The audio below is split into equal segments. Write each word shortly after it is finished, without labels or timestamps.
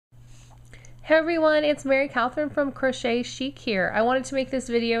Hey everyone, it's Mary Catherine from Crochet Chic here. I wanted to make this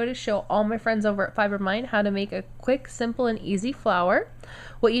video to show all my friends over at Fibermind how to make a quick, simple, and easy flower.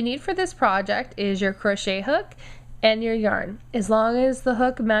 What you need for this project is your crochet hook and your yarn. As long as the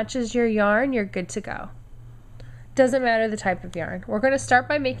hook matches your yarn, you're good to go. Doesn't matter the type of yarn. We're going to start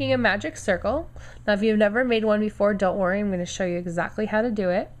by making a magic circle. Now if you've never made one before, don't worry, I'm going to show you exactly how to do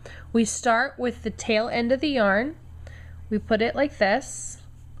it. We start with the tail end of the yarn. We put it like this.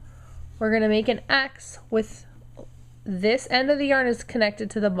 We're going to make an X with this end of the yarn is connected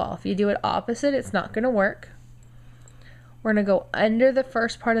to the ball. If you do it opposite, it's not going to work. We're going to go under the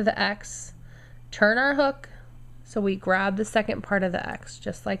first part of the X, turn our hook, so we grab the second part of the X,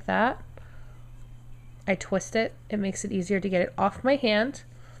 just like that. I twist it. It makes it easier to get it off my hand.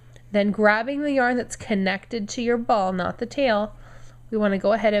 Then grabbing the yarn that's connected to your ball, not the tail, we want to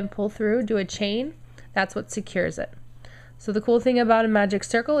go ahead and pull through, do a chain. That's what secures it. So the cool thing about a magic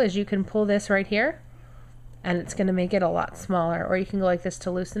circle is you can pull this right here and it's going to make it a lot smaller, or you can go like this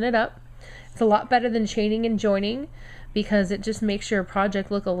to loosen it up. It's a lot better than chaining and joining because it just makes your project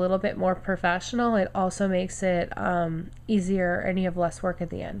look a little bit more professional. It also makes it easier and you have less work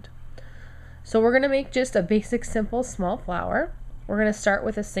at the end. So we're going to make just a basic, simple, small flower. We're going to start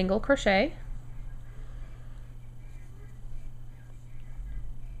with a single crochet.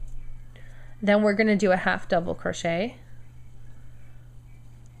 Then we're going to do a half double crochet.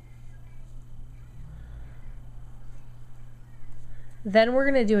 Then we're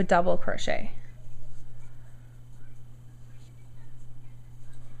going to do a double crochet.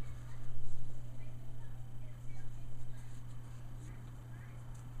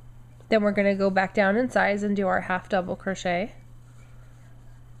 Then we're going to go back down in size and do our half double crochet.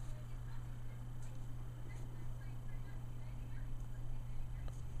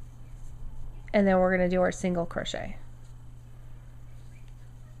 And then we're going to do our single crochet.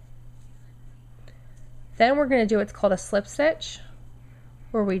 Then we're going to do what's called a slip stitch,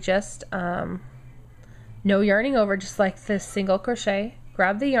 where we just no yarning over, just like this single crochet.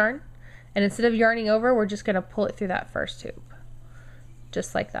 Grab the yarn, and instead of yarning over, we're just going to pull it through that first tube,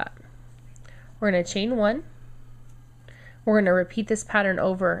 just like that. We're going to chain one. We're going to repeat this pattern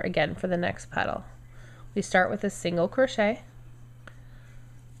over again for the next petal. We start with a single crochet,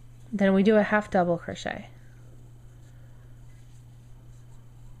 then we do a half double crochet,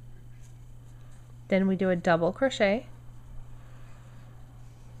 then we do a double crochet,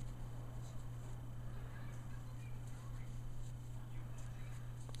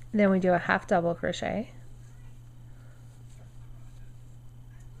 then we do a half double crochet,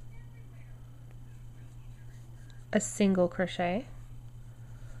 a single crochet,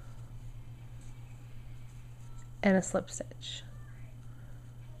 and a slip stitch.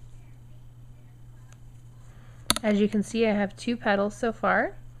 As you can see, I have 2 petals so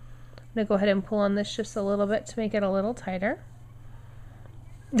far. I'm going to go ahead and pull on this just a little bit to make it a little tighter.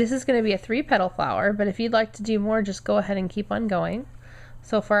 This is going to be a 3-petal flower, but if you'd like to do more, just go ahead and keep on going.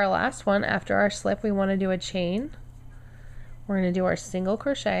 So for our last one, after our slip, we want to do a chain. We're going to do our single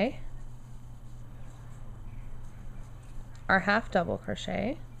crochet, our half double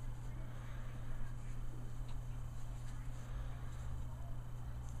crochet,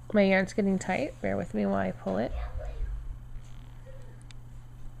 my yarn's getting tight, bear with me while I pull it.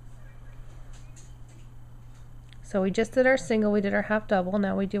 So we just did our single, we did our half double,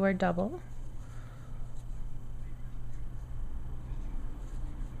 now we do our double.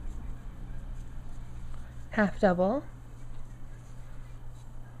 Half double,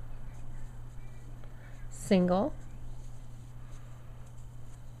 single.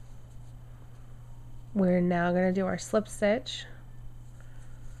 We're now going to do our slip stitch.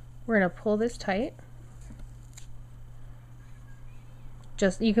 We're going to pull this tight.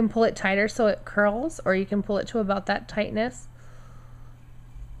 You can pull it tighter so it curls, or you can pull it to about that tightness.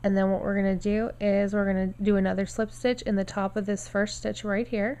 And then what we're going to do is we're going to do another slip stitch in the top of this first stitch right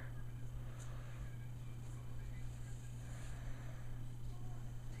here.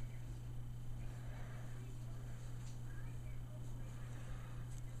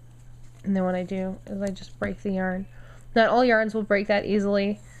 And then what I do is I just break the yarn. Not all yarns will break that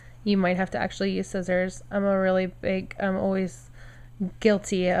easily. You might have to actually use scissors. I'm always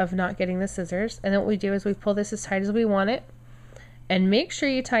guilty of not getting the scissors. And then what we do is we pull this as tight as we want it. And make sure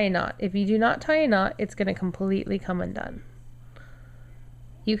you tie a knot. If you do not tie a knot, it's going to completely come undone.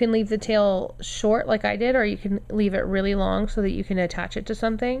 You can leave the tail short like I did, or you can leave it really long so that you can attach it to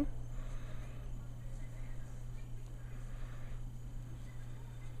something.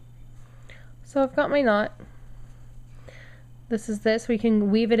 So I've got my knot. We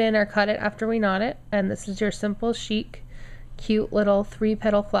can weave it in or cut it after we knot it, and this is your simple chic cute little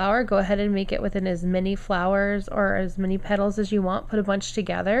 3-petal flower, go ahead and make it within as many flowers or as many petals as you want. Put a bunch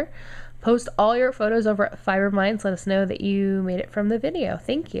together. Post all your photos over at Fiber Minds. Let us know that you made it from the video.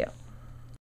 Thank you.